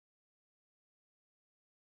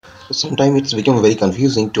Sometimes it's become very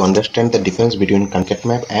confusing to understand the difference between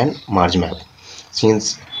ConcatMap and MergeMap,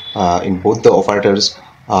 since in both the operators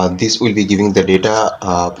this will be giving the data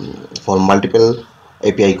for multiple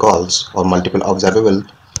API calls or multiple observable.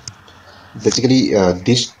 Basically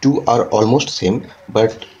these two are almost same,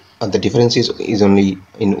 but the difference is only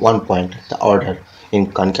in one point: the order. In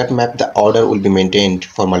ConcatMap the order will be maintained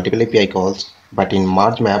for multiple API calls, but in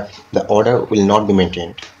MergeMap the order will not be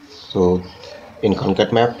maintained. So in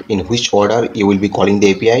ConcatMap, in which order you will be calling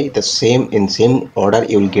the API, the same order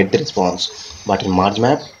you will get the response. But in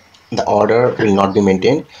MergeMap, the order will not be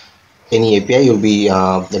maintained. Any API will be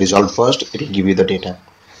resolved first. It will give you the data.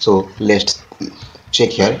 So let's check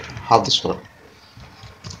here how this works.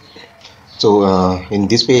 So in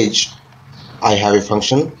this page, I have a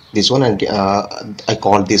function, this one, and I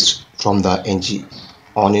call this from the ng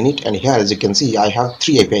on init, and here as you can see I have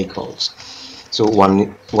three API calls. So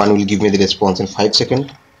one will give me the response in 5 seconds,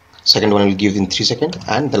 second one will give in 3 seconds,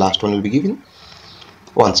 and the last one will be given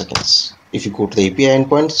 1 seconds. If you go to the API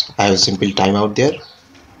endpoints, I have a simple timeout there.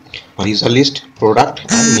 User list, product,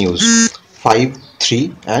 and news. 5,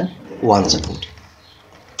 3, and 1 second.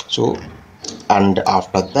 So, and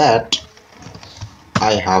after that,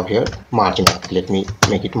 I have here MergeMap. Let me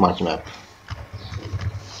make it MergeMap,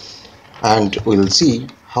 and we'll see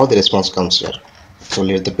how the response comes here. So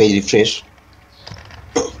let the page refresh.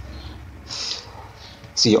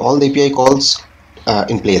 See all the API calls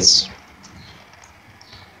in place.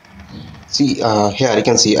 See here you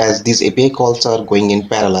can see as these API calls are going in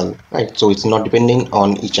parallel, right? So it's not depending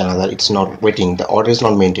on each another, it's not waiting, the order is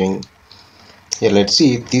not maintaining. Here let's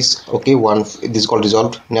see this. Okay, this got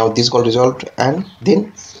resolved, now this got resolved, and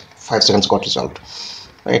then 5 seconds got resolved,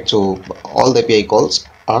 right? So all the API calls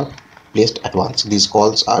are placed at once. These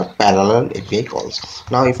calls are parallel API calls.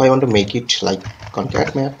 Now if I want to make it like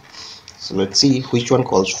ConcatMap, so let's see which one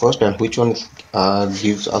calls first and which one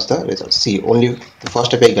gives us the result. See, only the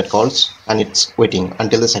first API get calls and it's waiting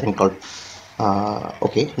until the second call.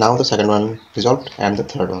 Okay, now the second one resolved and the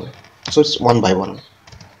third one. So it's one by one.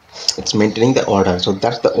 It's maintaining the order. So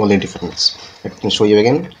that's the only difference. Let me show you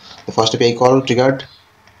again. The first API call triggered,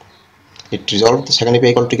 it resolved. The second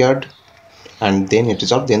API call triggered, and then it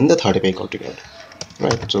resolved. Then the third API call triggered.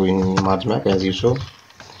 Right. So in MergeMap, as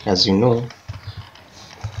you know,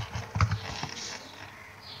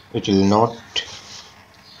 it will not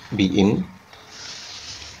be in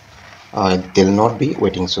they'll not be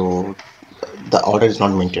waiting, so the order is not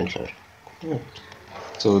maintained here, right?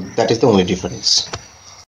 So that is the only difference.